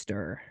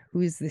sister?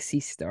 Who is the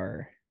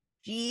sister?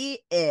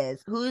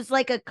 Who's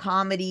like a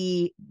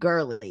comedy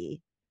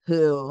girly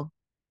who,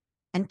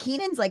 and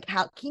Keenan's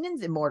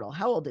immortal.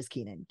 How old is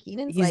Keenan?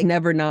 Keenan's He's like,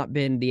 never not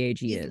been the age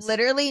he he's is.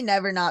 literally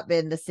never not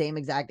been the same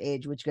exact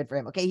age, which good for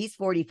him. Okay, he's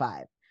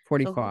 45. So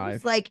who's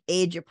 45. like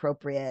age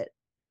appropriate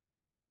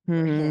for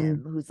Hmm.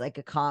 him, who's like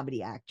a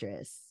comedy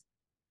actress?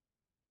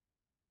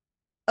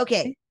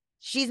 Okay,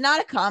 she's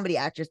not a comedy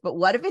actress, but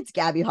what if it's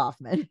Gabby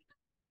Hoffman?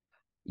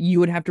 You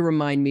would have to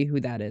remind me who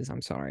that is.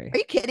 I'm sorry. Are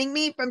you kidding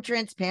me? From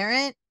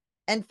Transparent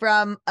and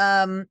from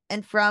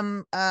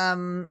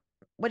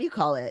what do you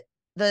call it?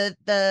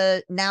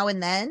 The Now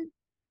and Then.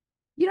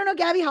 You don't know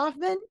Gabby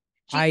Hoffman?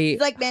 She's I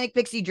like Manic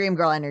Pixie Dream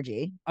Girl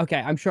energy.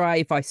 okay. I'm sure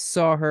if I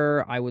saw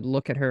her, I would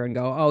look at her and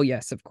go, "Oh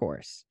yes, of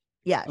course."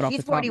 Yeah, But off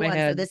she's the top of my 41, so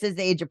head, this is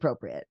age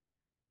appropriate.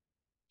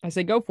 I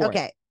say go for it.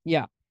 Okay.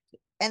 Yeah.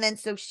 and then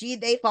so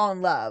they fall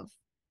in love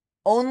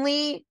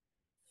only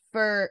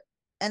for,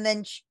 and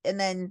then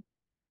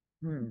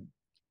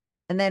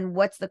and then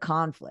what's the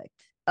conflict?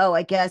 Oh,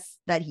 I guess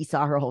that he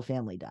saw her whole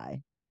family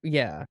die.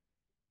 Yeah.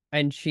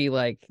 And she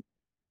like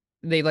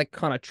they like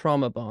kind of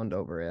trauma bond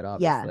over it,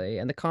 Yeah. obviously.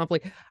 And the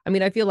conflict, I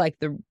mean, I feel like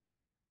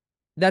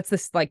that's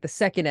this like the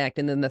second act,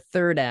 and then the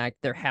third act,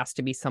 there has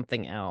to be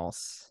something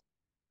else.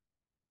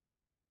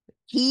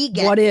 He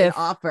What gets an if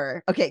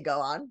offer. Okay, go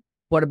on.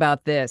 what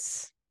about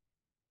this?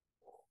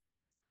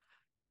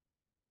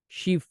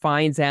 She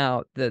finds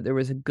out that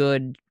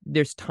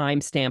there's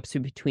timestamps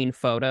in between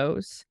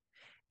photos,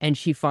 and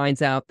she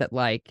finds out that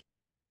like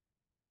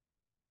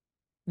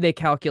they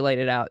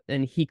calculated out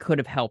and he could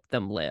have helped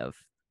them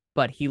live,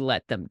 but he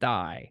let them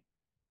die.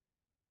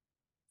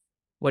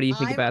 What do you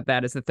think I'm about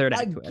that as the third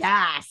act twist?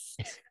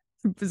 aghast.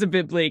 It's a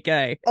bit bleak,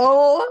 eh?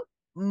 Oh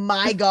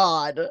my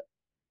God.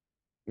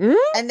 Mm?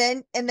 And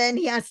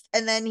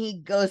then he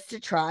goes to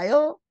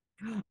trial.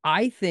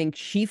 I think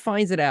she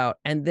finds it out,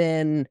 and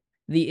then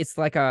it's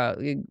like a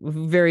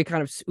very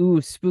kind of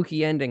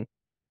spooky ending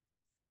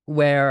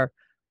where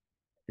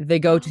they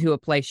go to a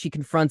place, she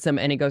confronts him,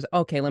 and he goes,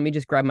 okay, let me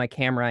just grab my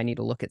camera, I need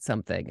to look at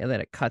something, and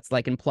then it cuts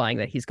like implying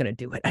that he's gonna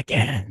do it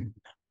again.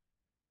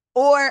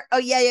 Or oh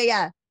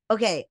yeah.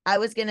 Okay, I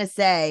was gonna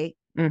say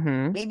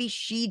Mm-hmm. maybe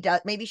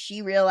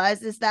she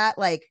realizes that,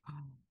 like,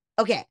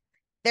 okay,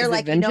 they're Is it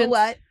like, you know vengeance?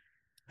 what?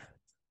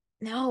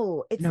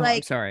 No, No,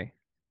 I'm sorry.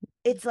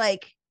 it's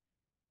like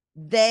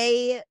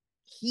they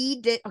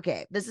he did,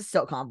 okay, this is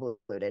so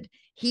convoluted.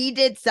 He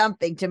did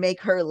something to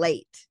make her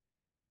late.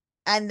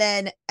 And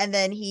then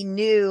he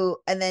knew,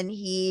 and then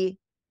he,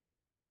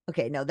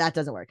 okay, no, that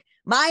doesn't work.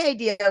 My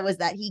idea was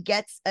that he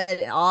gets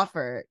an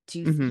offer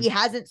to, Mm-hmm. he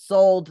hasn't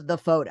sold the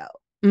photo.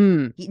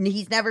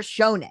 He's never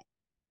shown it,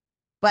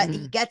 but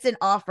he gets an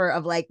offer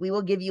of like, we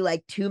will give you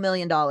like $2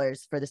 million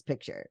for this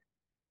picture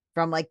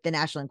from like the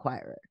National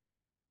Enquirer.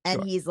 And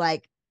Sure. he's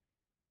like,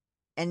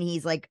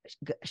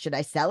 should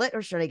I sell it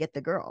or should I get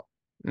the girl?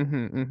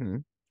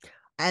 And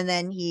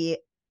then he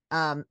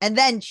and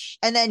then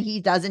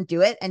he doesn't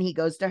do it, and he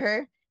goes to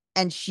her,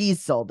 and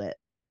she's sold it.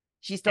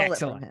 She stole it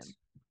from him.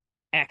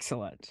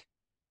 Excellent.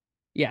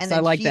 Yes, And I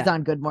then like she's that.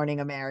 on Good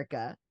Morning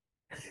America.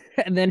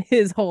 And then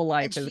his whole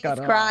life And has she's got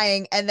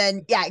crying. And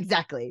then, yeah,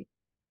 exactly.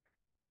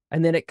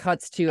 And then it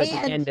cuts to at the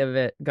And end of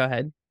it. Go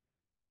ahead.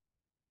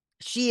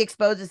 she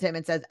exposes him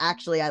and says,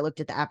 actually, I looked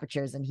at the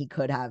apertures and he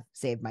could have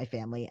saved my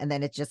family. And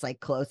then it's just like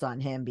close on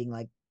him being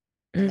like,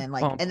 and then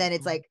like, and then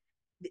it's like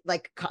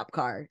cop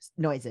car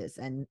noises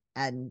and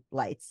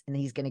lights, and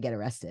he's gonna get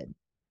arrested.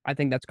 I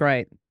think that's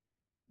great.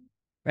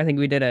 I think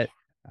we did it.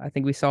 I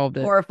think we solved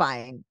it.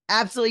 Horrifying.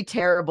 Absolutely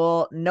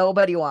terrible.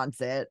 Nobody wants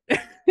it.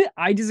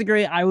 I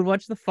disagree. I would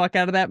watch the fuck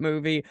out of that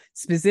movie,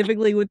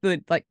 specifically with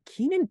the like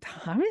Keenan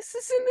Thomas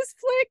is in this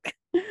flick.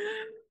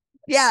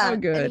 Yeah. So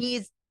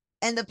good.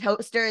 And the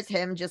poster is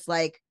him just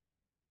like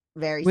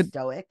very with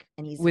stoic,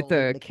 and he's with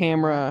holding the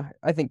camera,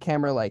 I think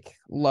camera like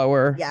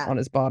lower on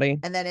his body.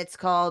 And then it's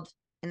called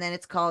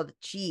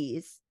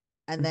Cheese.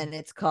 And then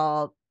it's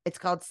called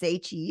Say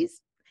Cheese.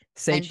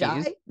 Say and Cheese.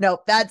 Die.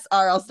 Nope, that's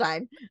R.L.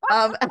 Stein.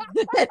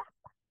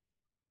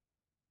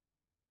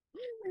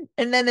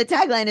 And then the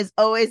tagline is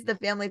always the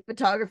family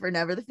photographer,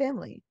 never the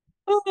family.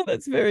 Oh,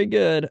 that's very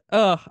good.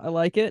 Oh, I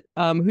like it.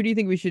 Who do you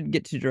think we should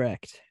get to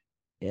direct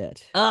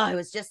it? Oh, I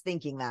was just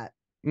thinking that.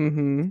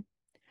 Mm-hmm.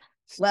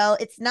 Well,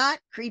 it's not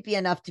creepy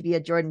enough to be a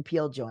Jordan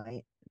Peele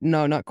joint.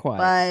 No, not quite.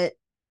 But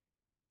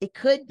it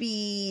could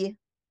be.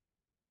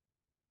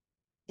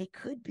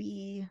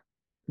 Maybe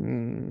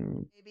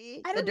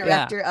the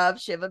director of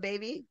Shiva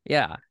Baby.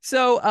 Yeah.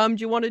 So, do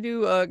you want to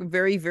do a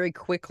very, very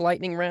quick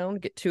lightning round?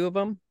 Get two of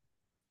them?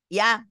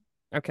 Yeah.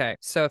 Okay.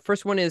 So,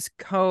 first one is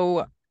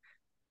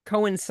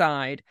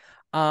coincide.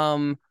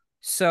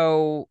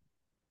 So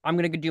I'm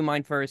gonna do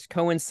mine first.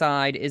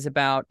 Coincide is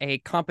about a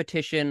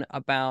competition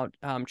about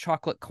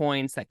chocolate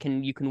coins that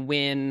you can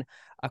win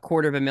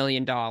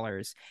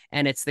 $250,000,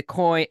 and it's the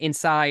coin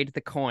inside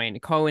the coin.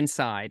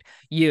 Coincide.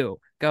 You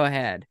go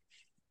ahead.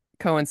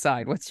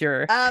 Coincide. What's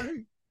your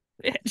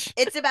pitch?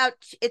 It's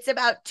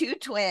about two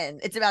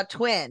twins. It's about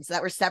twins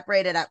that were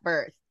separated at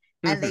birth,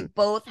 and they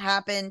both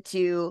happen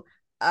to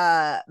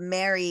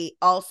marry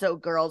also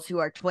girls who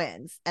are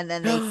twins, and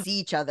then they see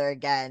each other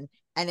again,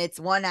 and it's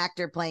one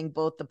actor playing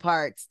both the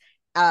parts,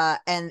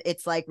 and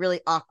it's like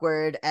really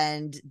awkward,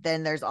 and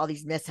then there's all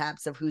these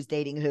mishaps of who's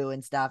dating who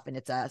and stuff, and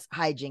it's a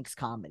hijinks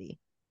comedy.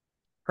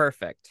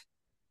 Perfect.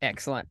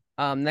 Excellent.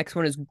 Next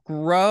one is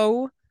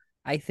Grow.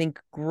 I think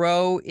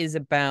Grow is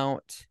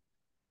about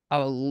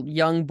a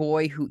young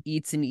boy who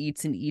eats and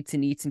eats and eats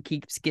and eats and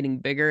keeps getting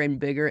bigger and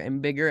bigger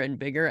and bigger and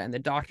bigger, and the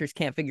doctors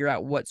can't figure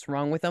out what's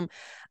wrong with him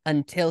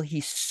until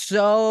he's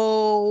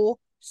so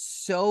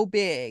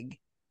big.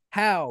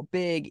 How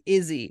big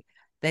is he?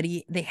 That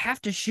they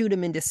have to shoot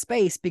him into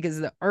space because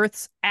the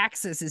Earth's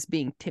axis is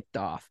being tipped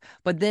off.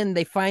 But then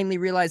they finally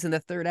realize in the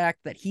third act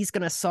that he's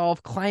going to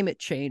solve climate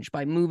change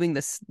by moving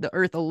the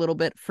Earth a little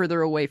bit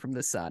further away from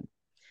the sun.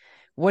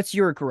 What's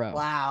your grow?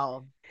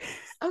 Wow.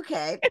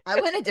 Okay.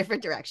 I went a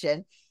different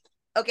direction.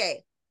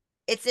 Okay.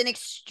 It's an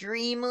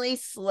extremely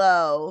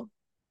slow,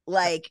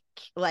 like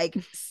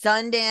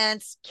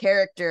Sundance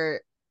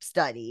character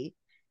study.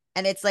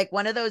 And it's like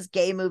one of those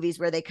gay movies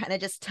where they kind of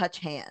just touch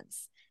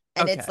hands.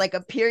 And it's Okay. like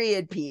a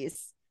period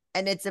piece.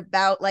 And it's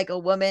about like a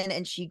woman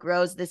and she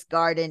grows this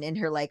garden in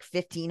her like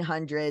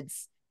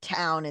 1500s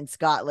town in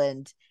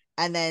Scotland.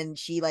 And then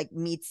she like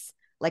meets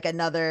like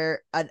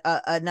another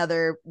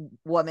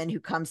woman who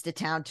comes to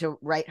town to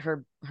write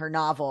her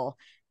novel,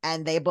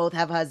 and they both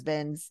have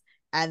husbands,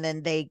 and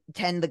then they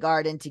tend the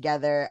garden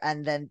together,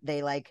 and then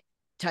they like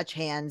touch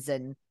hands,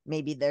 and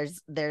maybe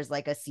there's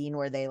like a scene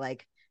where they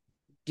like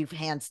do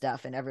hand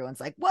stuff and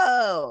everyone's like,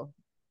 whoa,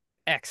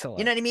 you know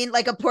Excellent. what I mean,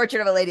 like a portrait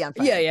of a lady on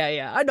Yeah, fire. yeah,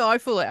 yeah. I know.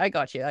 I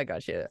got you. I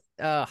got you.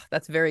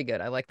 That's very good.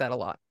 I like that a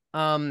lot.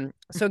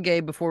 So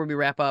Gabe, before we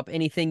wrap up,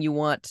 anything you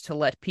want to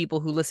let people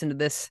who listen to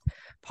this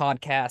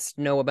podcast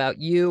know about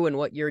you and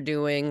what you're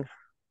doing?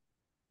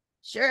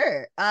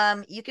 Sure.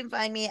 You can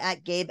find me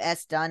at Gabe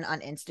S. Dunn on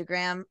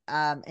Instagram.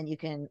 And you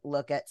can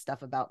look at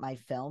stuff about my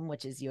film,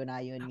 which is You and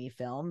I, You and Me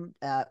film,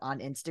 on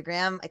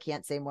Instagram. I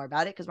can't say more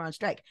about it because we're on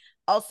strike.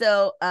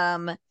 Also,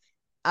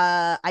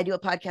 I do a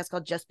podcast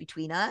called Just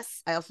Between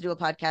Us. I also do a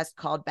podcast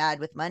called Bad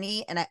with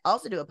Money. And I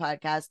also do a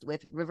podcast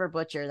with River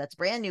Butcher. That's a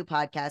brand new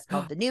podcast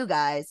called The New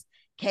Guys,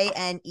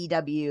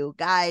 KNEW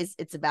Guys.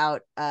 It's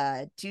about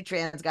two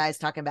trans guys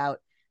talking about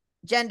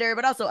gender,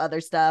 but also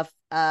other stuff.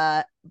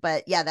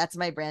 But yeah, that's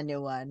my brand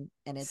new one.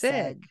 And it's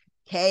Sick.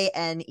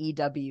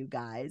 KNEW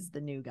Guys,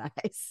 The New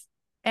Guys.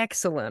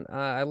 Excellent.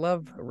 I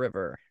love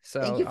River.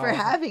 Thank So you for I'll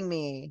having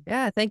me.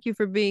 yeah, thank you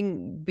for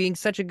being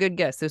such a good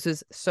guest. This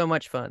is so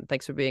much fun.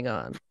 Thanks for being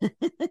on.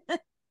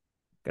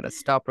 Gonna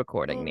stop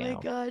recording Oh my now.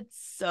 God,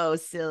 so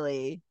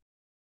silly.